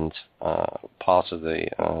find part of the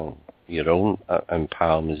your own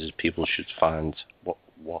empowerment is people should find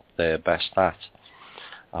what they're best at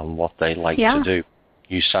and what they like to do.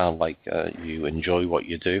 You sound like you enjoy what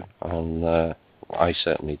you do, and I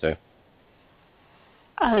certainly do.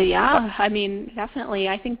 I mean, definitely.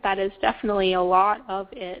 I think that is definitely a lot of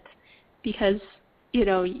it, because,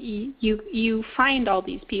 you find all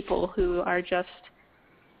these people who are just,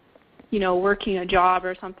 working a job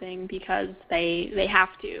or something because they have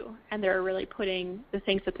to, and they're really putting the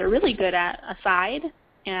things that they're really good at aside,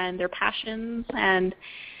 and their passions and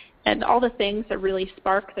all the things that really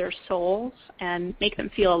spark their souls and make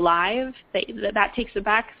them feel alive. That takes a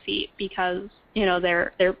back seat because,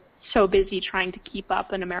 they're so busy trying to keep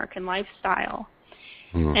up an American lifestyle.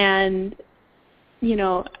 And,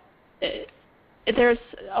 there's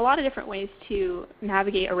a lot of different ways to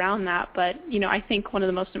navigate around that, but, I think one of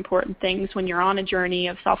the most important things when you're on a journey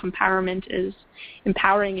of self-empowerment is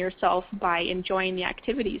empowering yourself by enjoying the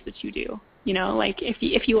activities that you do. Like,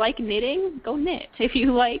 if you like knitting, go knit. If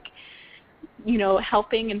you like,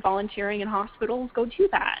 helping and volunteering in hospitals, go do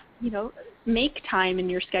that. Make time in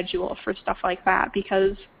your schedule for stuff like that,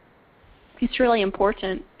 because it's really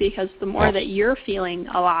important, because the more that you're feeling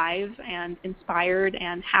alive and inspired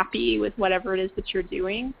and happy with whatever it is that you're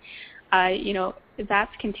doing,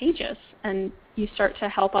 that's contagious, and you start to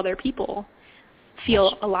help other people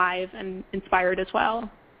feel alive and inspired as well.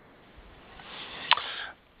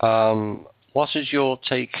 What is your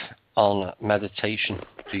take on meditation?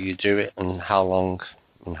 Do you do it, and how long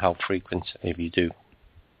and how frequent if you do?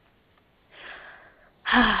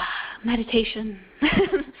 Meditation.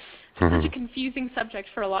 Such a confusing subject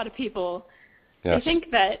for a lot of people. Yes. I think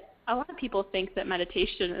that a lot of people think that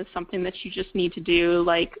meditation is something that you just need to do,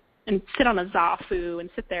 like, and sit on a zafu and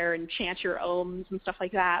sit there and chant your ohms and stuff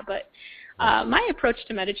like that. But my approach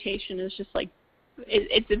to meditation is just like,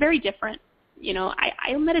 it's very different. You know,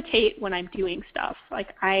 I meditate when I'm doing stuff.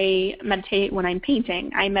 Like, I meditate when I'm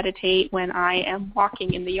painting. I meditate when I am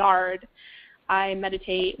walking in the yard. I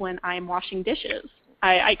meditate when I'm washing dishes.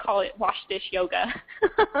 I call it wash dish yoga.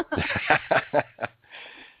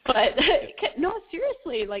 But no,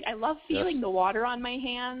 seriously, like, I love feeling the water on my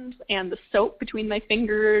hands and the soap between my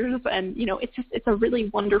fingers, and, you know, it's a really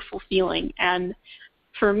wonderful feeling. And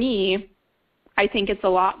for me, I think it's a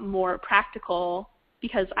lot more practical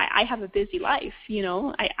because I have a busy life, you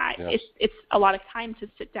know. It's a lot of time to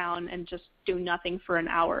sit down and just do nothing for an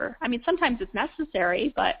hour. I mean, sometimes it's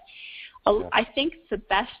necessary, but I think the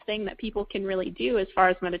best thing that people can really do as far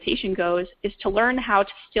as meditation goes is to learn how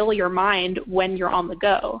to still your mind when you're on the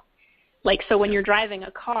go. Like, so when you're driving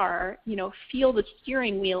a car, you know, feel the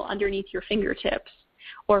steering wheel underneath your fingertips,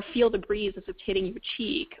 or feel the breeze as it's hitting your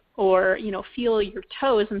cheek, or, you know, feel your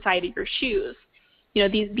toes inside of your shoes. You know,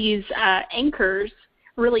 these anchors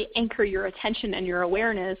really anchor your attention and your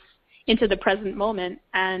awareness into the present moment,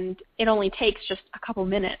 and it only takes just a couple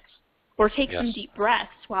minutes. Or take some deep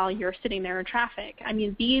breaths while you're sitting there in traffic. I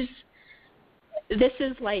mean, this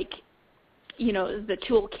is like, you know, the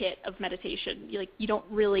toolkit of meditation. You don't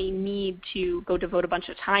really need to go devote a bunch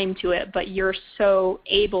of time to it, but you're so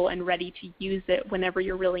able and ready to use it whenever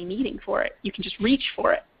you're really needing for it. You can just reach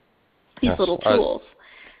for it. These little tools.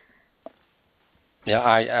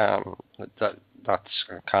 That's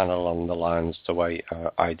kind of along the lines the way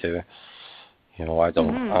I do it. You know, I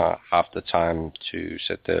don't have the time to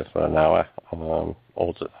sit there for an hour. You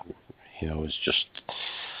know, it's just,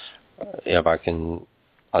 if I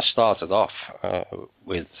started off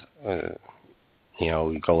with, you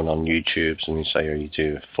know, going on YouTube and you say, you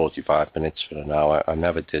do 45 minutes for an hour. I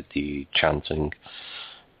never did the chanting,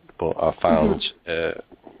 but I found the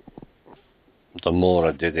more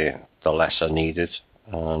I did it, the less I needed.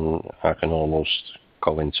 And I can almost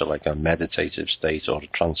go into like a meditative state or a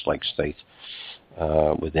trance-like state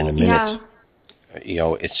within a minute. You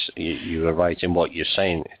know, you are right in what you're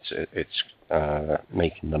saying. It's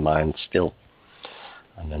making the mind still,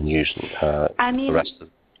 and then using the rest of.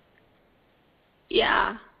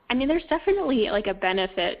 Yeah, I mean, there's definitely like a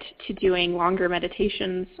benefit to doing longer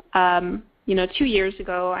meditations. You know, 2 years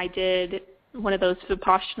ago, I did one of those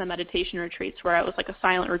Vipassana meditation retreats where I was like a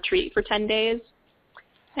silent retreat for 10 days.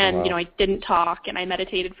 And, you know, I didn't talk, and I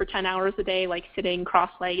meditated for 10 hours a day, like sitting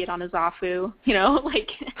cross-legged on a zafu, you know, like,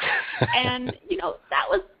 and, you know, that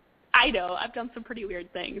was, I know, I've done some pretty weird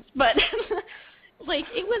things, but, like,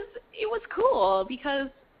 it was cool because,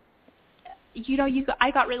 you know,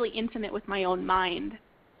 I got really intimate with my own mind.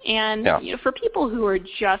 And, you know, for people who are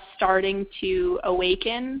just starting to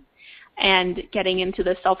awaken and getting into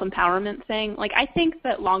the self-empowerment thing, like, I think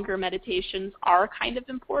that longer meditations are kind of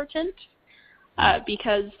important.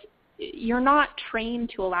 Because you're not trained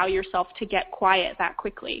to allow yourself to get quiet that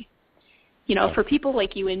quickly. You know, for people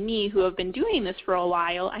like you and me who have been doing this for a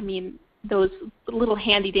while, I mean, those little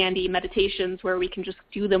handy-dandy meditations where we can just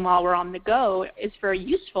do them while we're on the go is very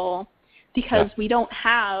useful because we don't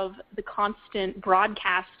have the constant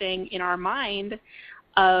broadcasting in our mind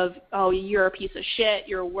of, oh, you're a piece of shit,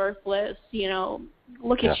 you're worthless, you know,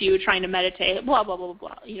 look at you trying to meditate, blah, blah, blah,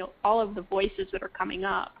 blah, you know, all of the voices that are coming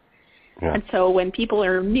up. And so when people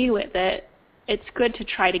are new at it, it's good to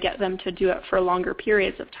try to get them to do it for longer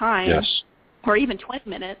periods of time, or even 20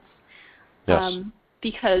 minutes,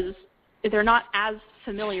 because they're not as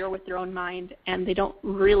familiar with their own mind, and they don't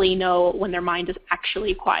really know when their mind is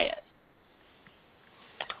actually quiet.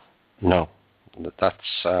 No, that's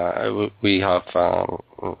we have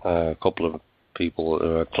a couple of people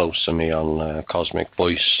who are close to me on Cosmic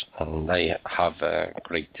Voice, and they have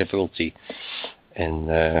great difficulty in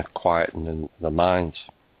quietening the mind.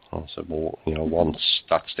 I said, well, you know, once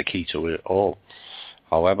that's the key to it all.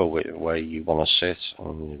 However, where you want to sit,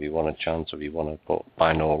 and if you want to chant, if you want to put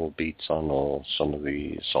binaural beats on, or some of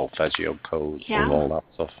the solfeggio codes and all that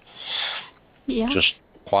stuff, just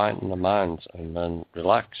quieten the mind and then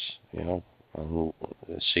relax, you know, and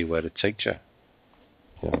see where it takes you.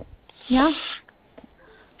 You know.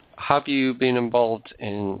 Have you been involved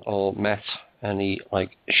in or met any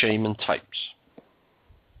like shaman types?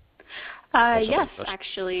 Yes,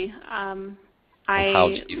 actually. I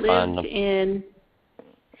lived in.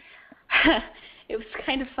 it was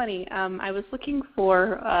kind of funny. I was looking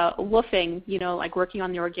for woofing, like working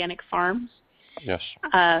on the organic farms. Yes.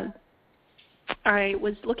 I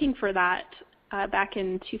was looking for that back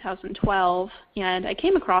in 2012, and I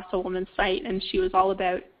came across a woman's site, and she was all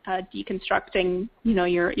about deconstructing,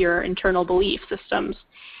 your internal belief systems.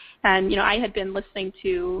 And, I had been listening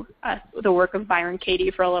to the work of Byron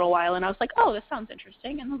Katie for a little while, and I was like, oh, this sounds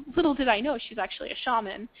interesting. And little did I know she's actually a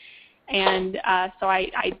shaman. And so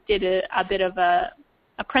I did a bit of a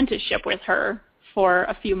apprenticeship with her for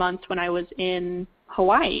a few months when I was in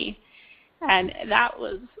Hawaii. And that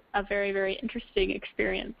was a very, very interesting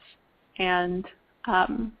experience. And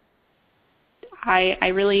I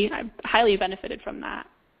highly benefited from that.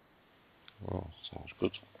 Oh, sounds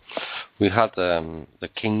good. We had the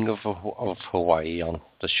King of Hawaii on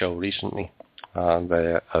the show recently.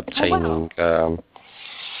 They're obtaining,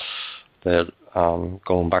 they're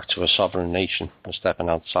going back to a sovereign nation. They're stepping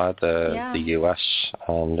outside the U.S.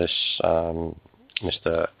 And this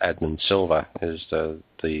Mr. Edmund Silver is the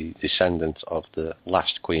descendant of the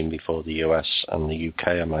last queen before the U.S. and the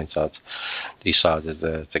U.K., I might add, decided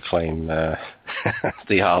to claim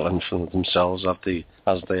the island for themselves as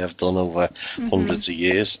they have done over hundreds of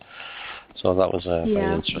years. So that was a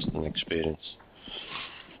very interesting experience.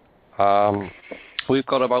 We've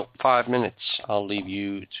got about 5 minutes. I'll leave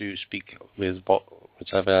you to speak with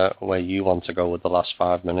whichever way you want to go with the last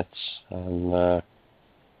 5 minutes, and we'll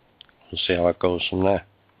see how it goes from there.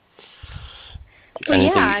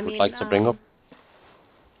 Anything you would like to bring up?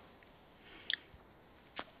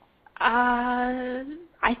 I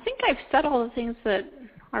think I've said all the things that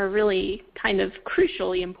are really kind of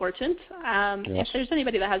crucially important. If there's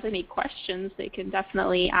anybody that has any questions, they can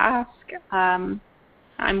definitely ask.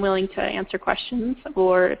 I'm willing to answer questions,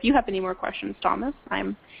 or if you have any more questions, Thomas,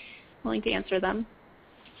 I'm willing to answer them.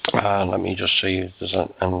 Let me just see if there's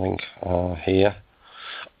anything here.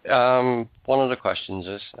 One of the questions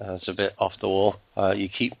is, it's a bit off the wall.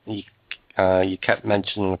 You kept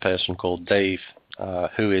mentioning a person called Dave.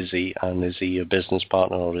 Who is he, and is he your business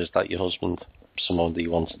partner, or is that your husband? Somebody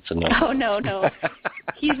wanted to know. Oh no,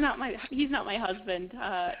 he's not my husband.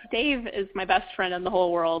 Dave is my best friend in the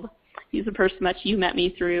whole world. He's a person that you met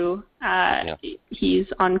me through. He's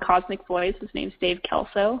on Cosmic Voice. His name's Dave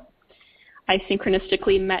Kelso. I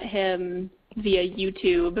synchronistically met him via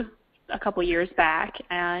YouTube a couple years back,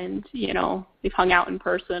 and we've hung out in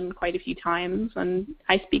person quite a few times, and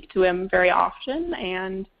I speak to him very often,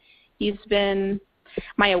 and he's been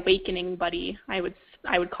my awakening buddy, I would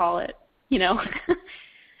call it.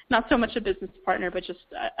 Not so much a business partner, but just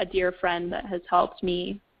a dear friend that has helped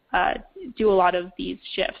me do a lot of these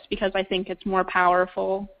shifts, because I think it's more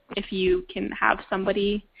powerful if you can have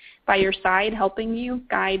somebody by your side helping you,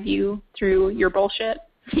 guide you through your bullshit.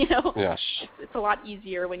 Yes. It's a lot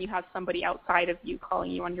easier when you have somebody outside of you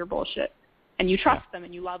calling you on your bullshit, and you trust them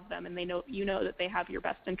and you love them, and they know that they have your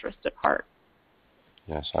best interest at heart.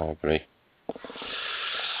 Yes, I agree.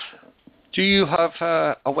 Do you have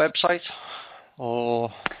a website? Or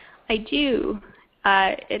I do.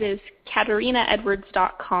 It is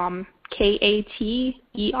KaterinaEdwards.com.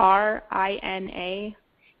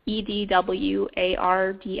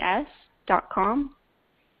 KaterinaEdwards.com.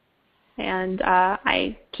 And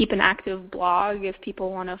I keep an active blog if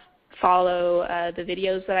people want to follow the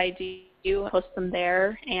videos that I do. I post them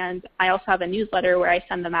there. And I also have a newsletter where I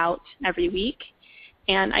send them out every week.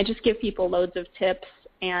 And I just give people loads of tips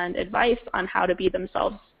and advice on how to be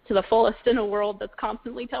themselves to the fullest in a world that's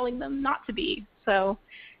constantly telling them not to be. So,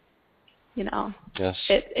 yes.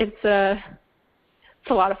 It's a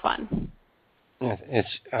lot of fun. Yes,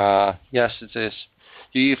 it is.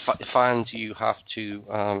 Do you find you have to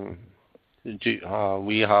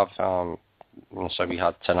we have so we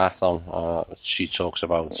had Tanath on. She talks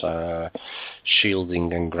about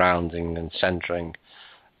shielding and grounding and centering.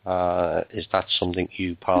 Is that something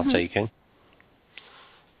you partake in?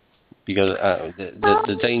 Because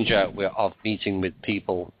the danger of meeting with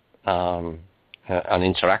people and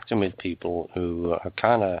interacting with people who are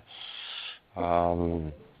kind of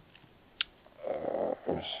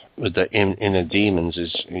with the inner demons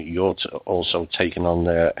is you're also taking on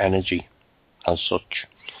their energy as such.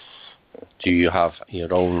 Do you have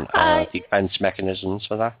your own defense mechanisms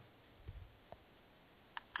for that?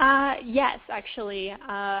 Yes, actually.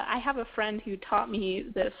 I have a friend who taught me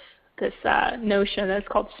this notion that's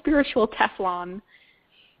called spiritual Teflon.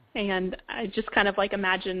 And I just kind of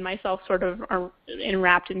imagine myself sort of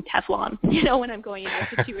enwrapped in Teflon, when I'm going into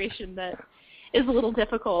a situation that is a little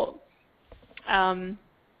difficult. In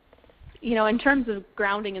terms of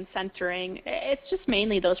grounding and centering, it's just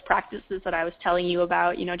mainly those practices that I was telling you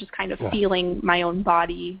about, just kind of feeling my own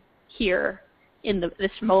body here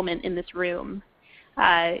this moment in this room.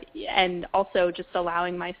 And also just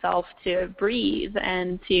allowing myself to breathe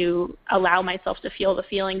and to allow myself to feel the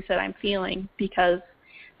feelings that I'm feeling, because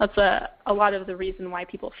that's a lot of the reason why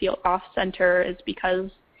people feel off-center is because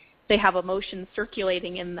they have emotions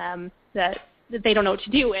circulating in them that they don't know what to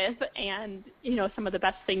do with. And, some of the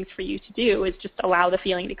best things for you to do is just allow the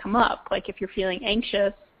feeling to come up. Like if you're feeling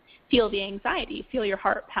anxious, feel the anxiety, feel your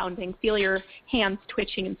heart pounding, feel your hands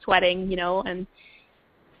twitching and sweating,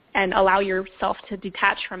 and allow yourself to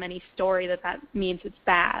detach from any story that means it's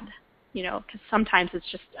bad, because sometimes it's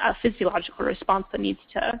just a physiological response that needs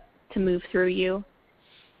to move through you.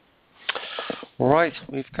 Right,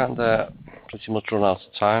 we've kind of pretty much run out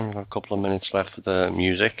of time. We've got a couple of minutes left for the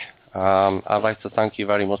music. I'd like to thank you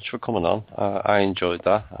very much for coming on. I enjoyed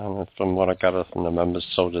that, and from what I gathered from the members,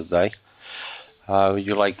 so did they. Would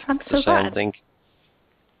you like to say anything?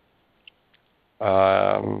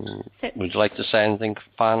 Would you like to say anything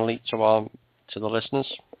finally to the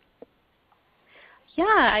listeners?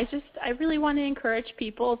 Yeah, I really want to encourage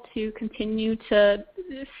people to continue to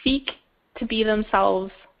seek to be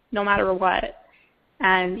themselves no matter what.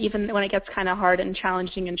 And even when it gets kind of hard and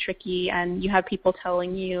challenging and tricky and you have people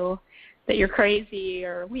telling you that you're crazy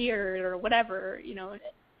or weird or whatever,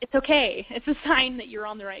 it's okay. It's a sign that you're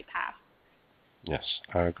on the right path. Yes,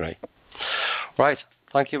 I agree. Right,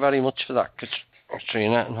 thank you very much for that,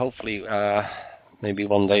 Katerina, and hopefully maybe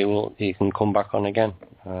one day you can come back on again.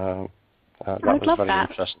 That was very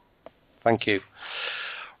interesting. Thank you.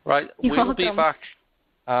 Right, we'll be back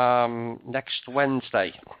next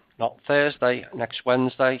Wednesday, not Thursday, next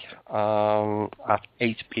Wednesday at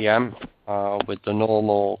 8 p.m. With the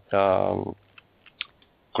normal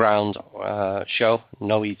ground show,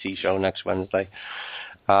 no ET show next Wednesday.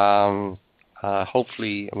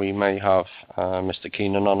 Hopefully we may have Mr.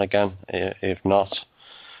 Keenan on again. If not,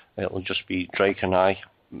 it'll just be Drake and I.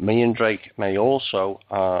 Me and Drake may also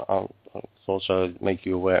make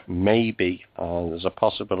you aware, maybe there's a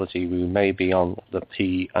possibility we may be on the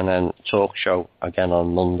P&N talk show again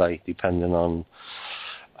on Monday, depending on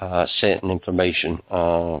certain information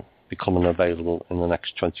becoming available in the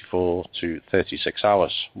next 24 to 36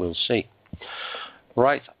 hours. We'll see.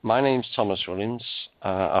 Right, my name's Thomas Williams.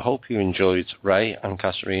 I hope you enjoyed Ray and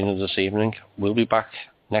Katerina this evening. We'll be back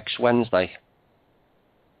next Wednesday.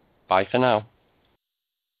 Bye for now.